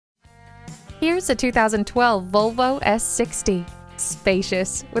Here's a 2012 Volvo S60.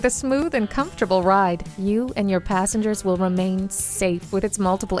 Spacious, with a smooth and comfortable ride, you and your passengers will remain safe with its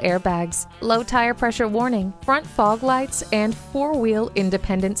multiple airbags, low tire pressure warning, front fog lights, and four-wheel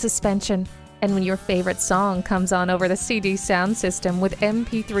independent suspension. And when your favorite song comes on over the CD sound system with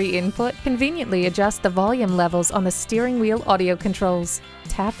MP3 input, conveniently adjust the volume levels on the steering wheel audio controls.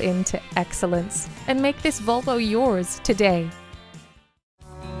 Tap into excellence and make this Volvo yours today.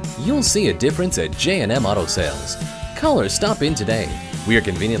 You'll see a difference at J M Auto Sales. Call or stop in today. We are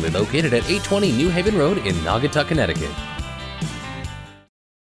conveniently located at 820 New Haven Road in Naugatuck, Connecticut.